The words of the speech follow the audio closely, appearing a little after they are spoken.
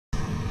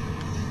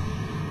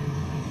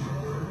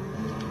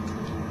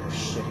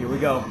Here we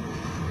go.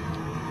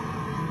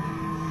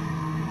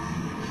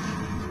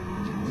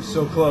 We're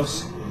so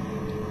close.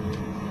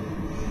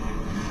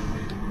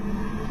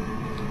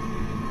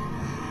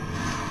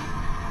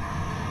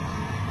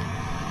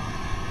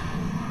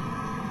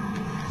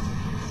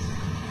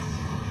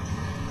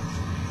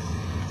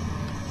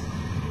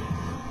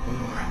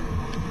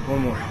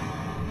 One more.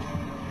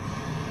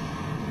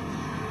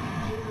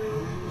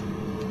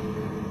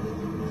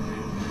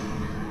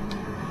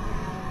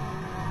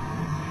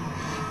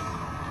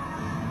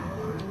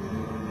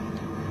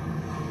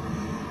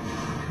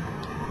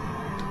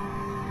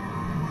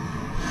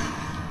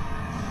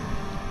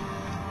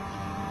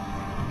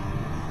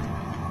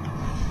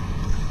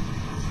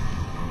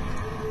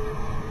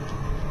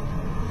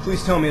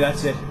 Please tell me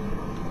that's it.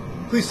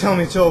 Please tell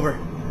me it's over.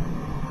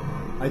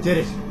 I did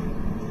it.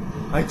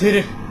 I did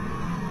it.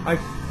 I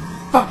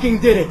fucking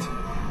did it!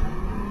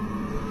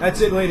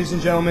 That's it, ladies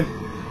and gentlemen.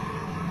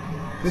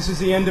 This is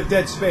the end of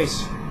Dead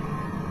Space.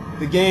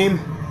 The game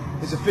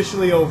is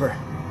officially over.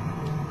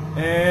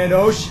 And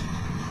oh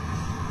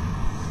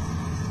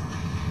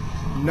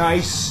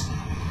nice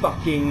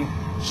fucking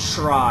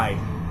try.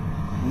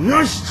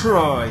 Nice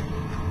try!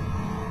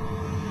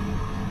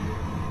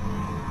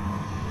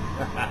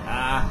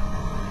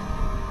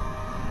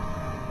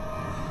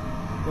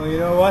 Well, you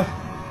know what,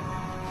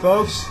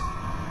 folks?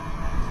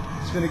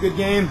 It's been a good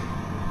game,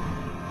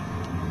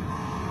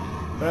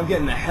 but I'm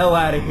getting the hell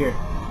out of here.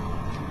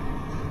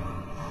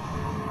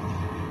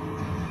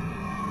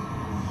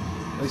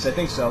 At least I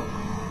think so.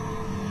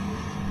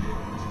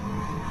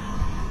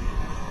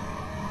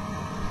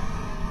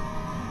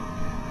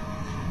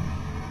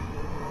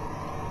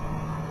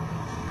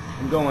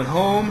 I'm going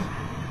home.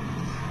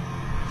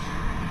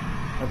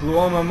 I blew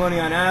all my money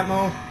on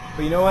ammo,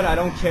 but you know what? I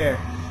don't care.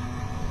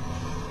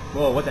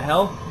 Whoa, what the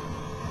hell?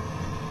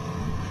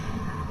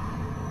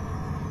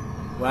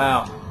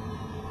 Wow.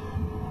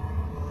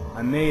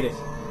 I made it.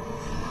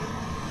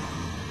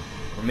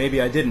 Or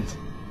maybe I didn't.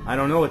 I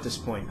don't know at this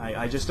point.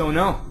 I just don't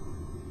know.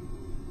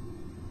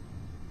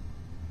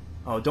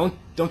 Oh, don't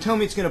tell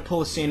me it's gonna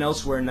pull a St.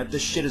 Elsewhere and that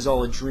this shit is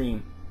all a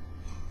dream.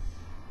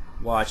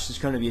 Watch, there's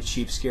gonna be a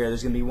cheap scare.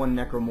 There's gonna be one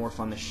necromorph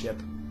on the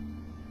ship.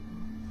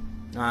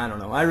 I don't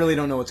know. I really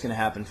don't know what's gonna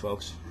happen,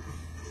 folks.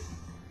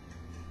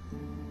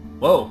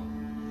 Whoa.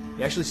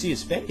 You actually see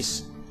his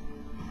face.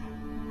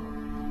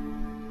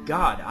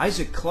 God,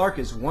 Isaac Clarke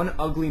is one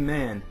ugly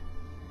man.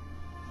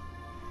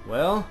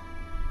 Well...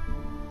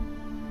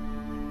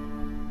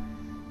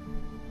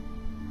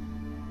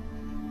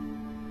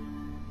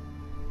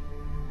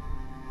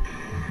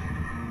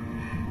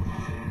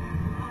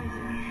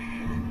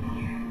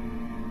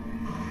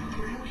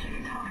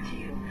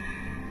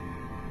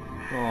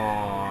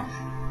 Aww.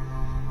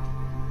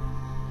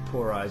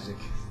 Poor Isaac.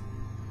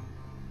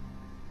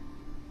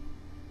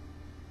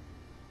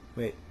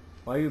 Wait,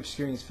 why are you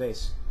obscuring his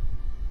face?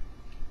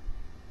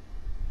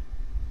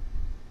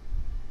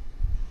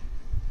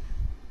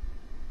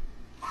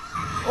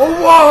 Oh,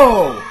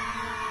 whoa!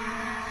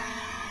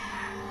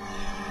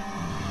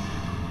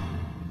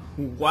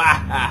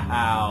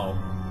 Wow!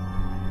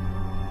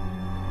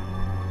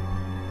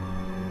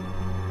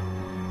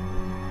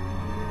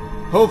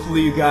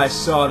 Hopefully you guys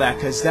saw that,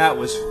 because that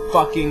was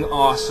fucking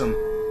awesome.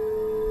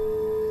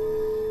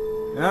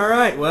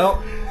 Alright,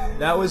 well,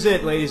 that was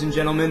it, ladies and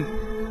gentlemen.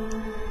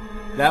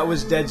 That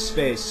was Dead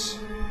Space.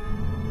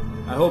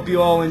 I hope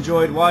you all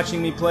enjoyed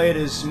watching me play it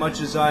as much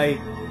as I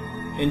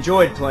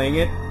enjoyed playing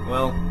it.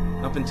 Well,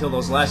 up until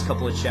those last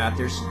couple of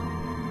chapters.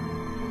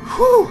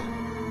 Whew!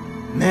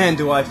 Man,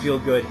 do I feel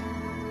good.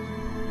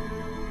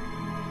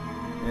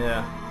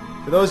 Yeah.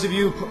 For those of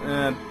you,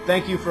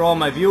 thank you for all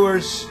my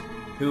viewers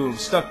who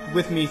stuck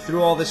with me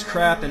through all this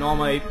crap and all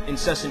my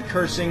incessant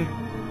cursing.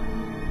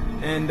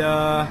 And,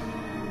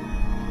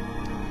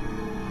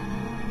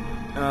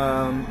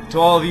 to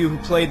all of you who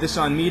played this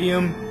on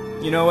medium,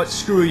 you know what?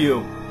 Screw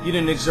you. You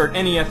didn't exert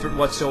any effort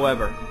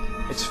whatsoever.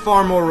 It's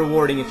far more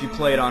rewarding if you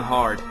play it on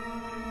hard.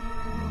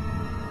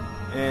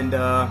 And,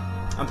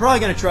 I'm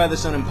probably going to try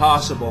this on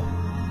Impossible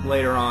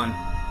later on.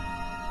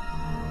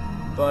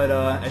 But,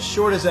 as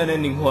short as that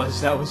ending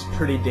was, that was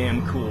pretty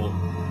damn cool.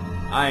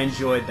 I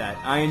enjoyed that.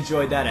 I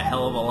enjoyed that a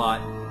hell of a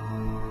lot.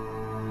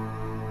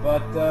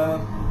 But,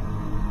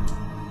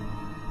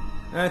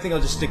 I think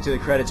I'll just stick to the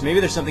credits. Maybe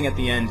there's something at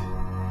the end.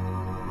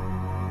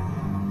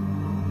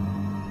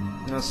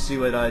 And I'll see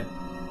what I...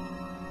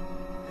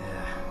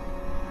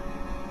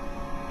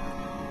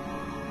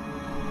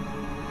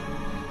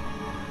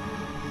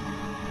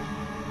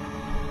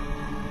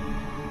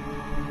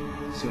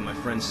 See what my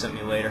friends sent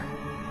me later.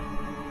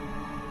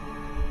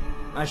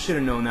 I should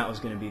have known that was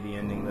going to be the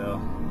ending,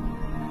 though.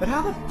 But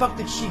how the fuck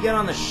did she get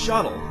on the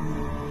shuttle?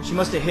 She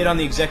must have hid on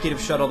the executive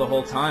shuttle the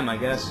whole time, I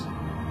guess.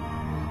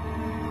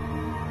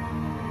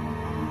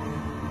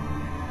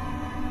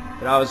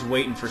 But I was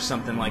waiting for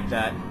something like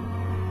that.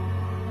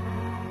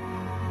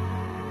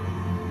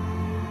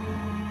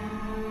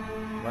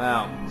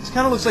 Wow. This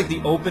kind of looks like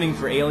the opening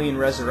for Alien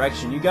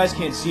Resurrection. You guys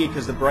can't see it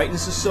because the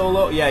brightness is so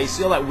low. Yeah, you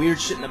see all that weird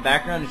shit in the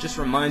background? It just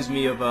reminds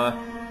me of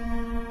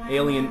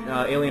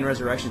Alien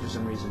Resurrection for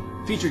some reason.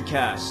 Featured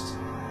cast: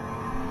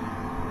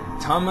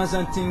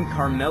 Tamazantin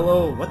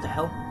Carmelo, what the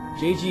hell?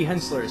 J.G.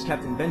 Hensler as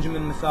Captain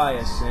Benjamin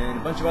Mathias, and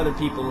a bunch of other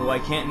people who I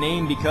can't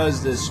name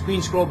because the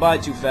screen scrolled by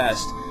too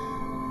fast.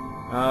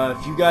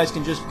 If you guys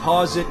can just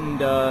pause it and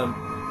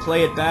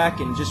play it back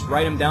and just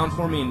write them down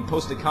for me and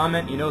post a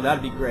comment, you know,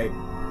 that'd be great.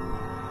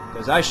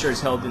 Because I sure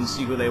as hell didn't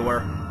see who they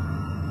were.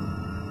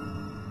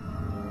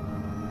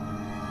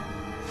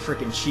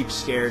 Frickin' cheap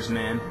scares,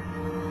 man.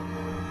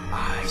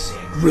 I said,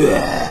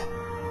 bleh.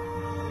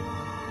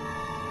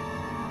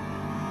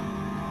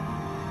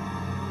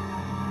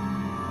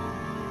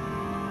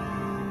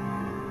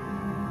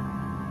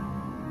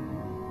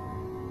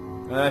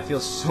 That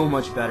feels so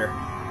much better.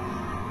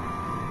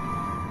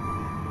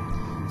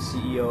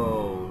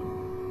 CEO.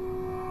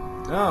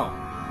 Oh,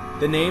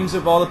 the names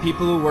of all the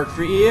people who work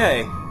for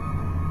EA.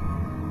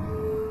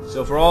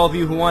 So for all of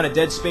you who want a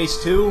Dead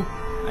Space 2,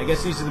 I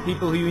guess these are the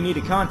people who you need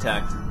to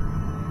contact.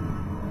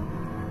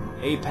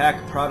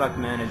 APAC Product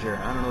Manager.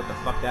 I don't know what the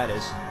fuck that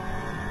is.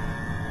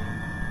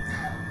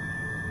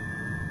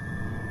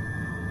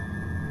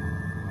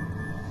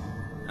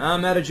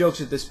 I'm out of jokes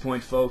at this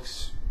point,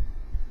 folks.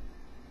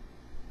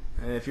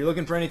 If you're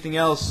looking for anything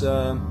else,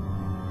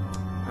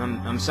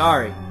 I'm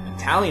sorry.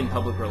 Italian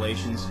public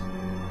relations.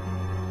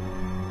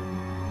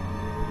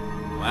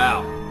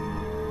 Wow.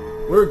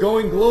 We're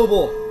going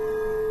global.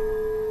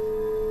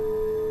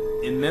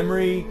 In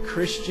memory,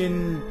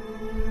 Christian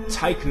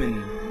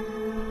Teichmann.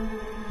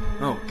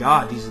 Oh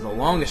god, these are the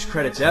longest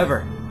credits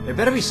ever. There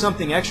better be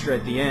something extra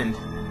at the end.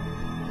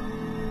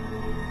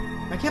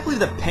 I can't believe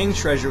the Peng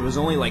treasure was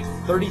only like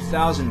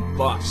 30,000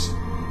 bucks.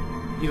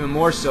 Even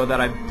more so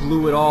that I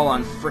blew it all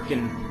on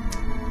frickin'...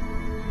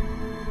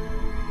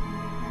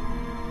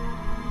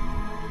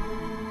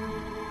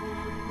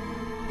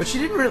 But she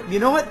didn't really... You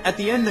know what? At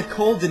the end,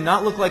 Nicole did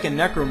not look like a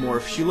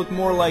necromorph. She looked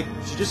more like...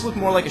 She just looked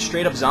more like a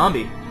straight-up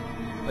zombie.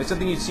 Like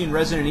something you'd see in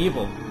Resident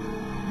Evil.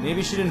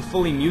 Maybe she didn't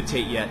fully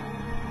mutate yet.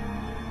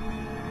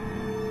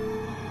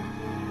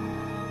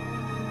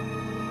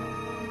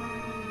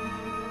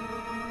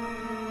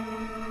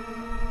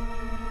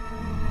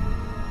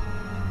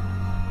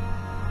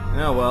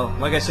 Oh well,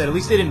 like I said, at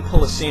least they didn't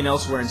pull a St.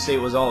 Elsewhere and say it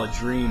was all a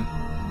dream.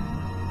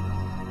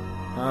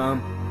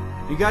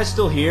 You guys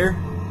still here?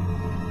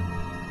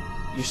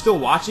 You're still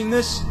watching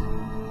this?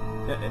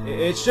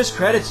 It's just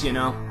credits, you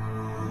know.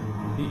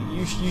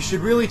 You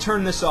should really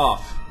turn this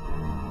off.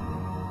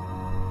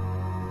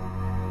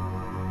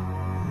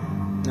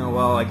 Oh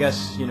well, I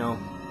guess, you know.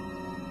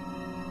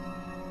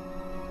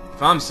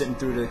 If I'm sitting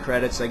through to the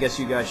credits, I guess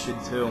you guys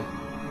should too.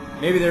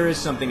 Maybe there is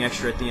something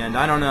extra at the end,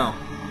 I don't know.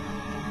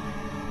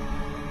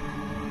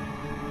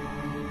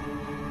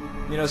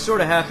 You know,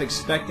 sort of half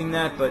expecting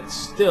that, but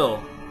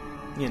still,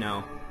 you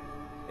know.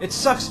 It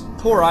sucks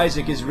poor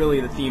Isaac is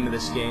really the theme of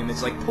this game.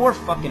 It's like, poor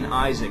fucking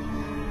Isaac.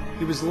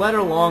 He was led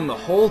along the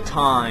whole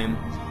time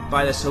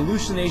by this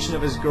hallucination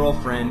of his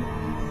girlfriend,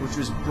 which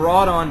was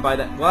brought on by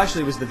that... Well,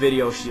 actually, it was the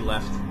video she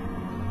left.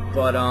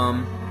 But,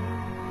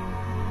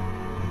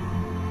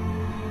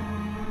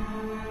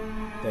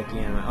 Becky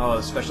and... Oh,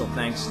 the special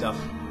thanks stuff.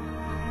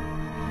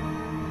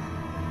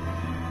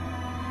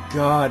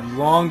 God,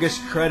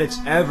 longest credits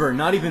ever.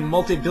 Not even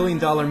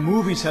multi-billion-dollar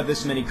movies have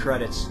this many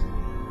credits.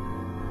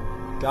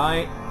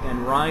 Guy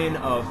and Ryan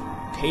of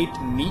Pape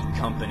Meat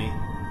Company.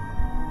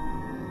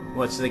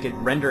 What, so they could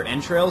render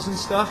entrails and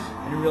stuff?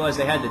 I didn't realize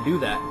they had to do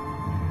that.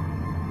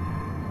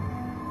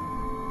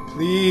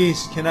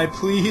 Please, can I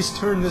please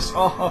turn this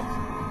off?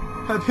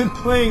 I've been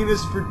playing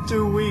this for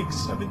 2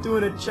 weeks. I've been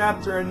doing a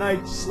chapter a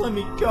night. Just let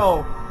me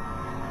go.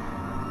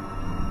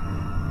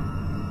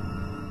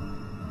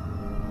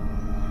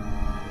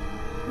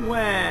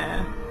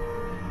 Wah.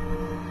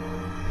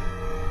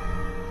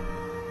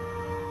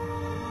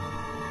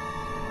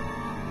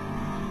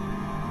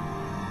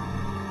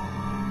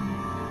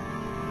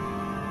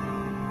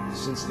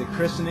 Since the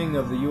christening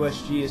of the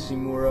USG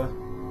Ishimura,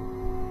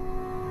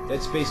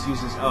 Dead Space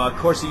uses... Oh, of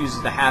course it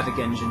uses the Havoc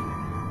engine.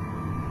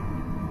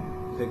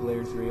 Big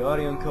Layer 3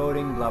 audio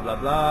encoding, blah blah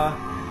blah.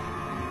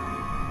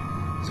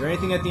 Is there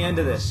anything at the end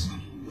of this?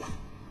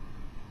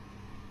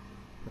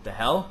 What the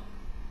hell?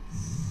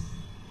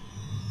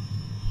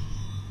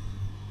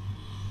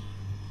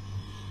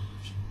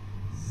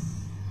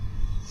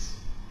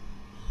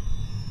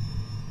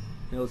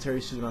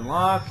 Military suit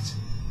unlocked.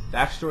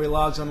 Backstory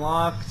logs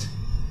unlocked.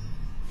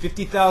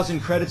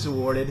 50,000 credits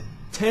awarded.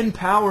 10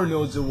 power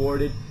nodes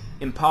awarded.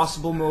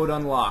 Impossible mode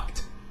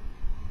unlocked.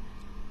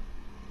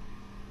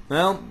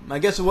 Well, I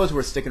guess it was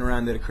worth sticking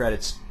around to the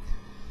credits.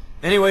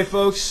 Anyway,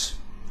 folks,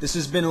 this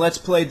has been Let's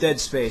Play Dead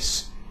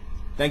Space.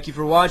 Thank you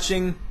for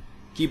watching.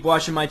 Keep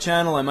watching my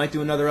channel. I might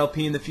do another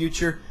LP in the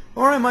future.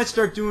 Or I might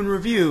start doing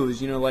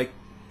reviews, you know, like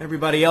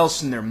everybody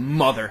else and their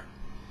mother.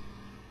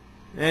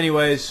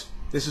 Anyways,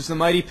 this is the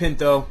Mighty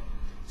Pinto,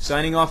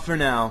 signing off for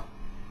now.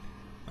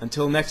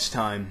 Until next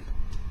time,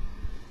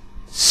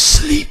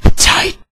 sleep tight.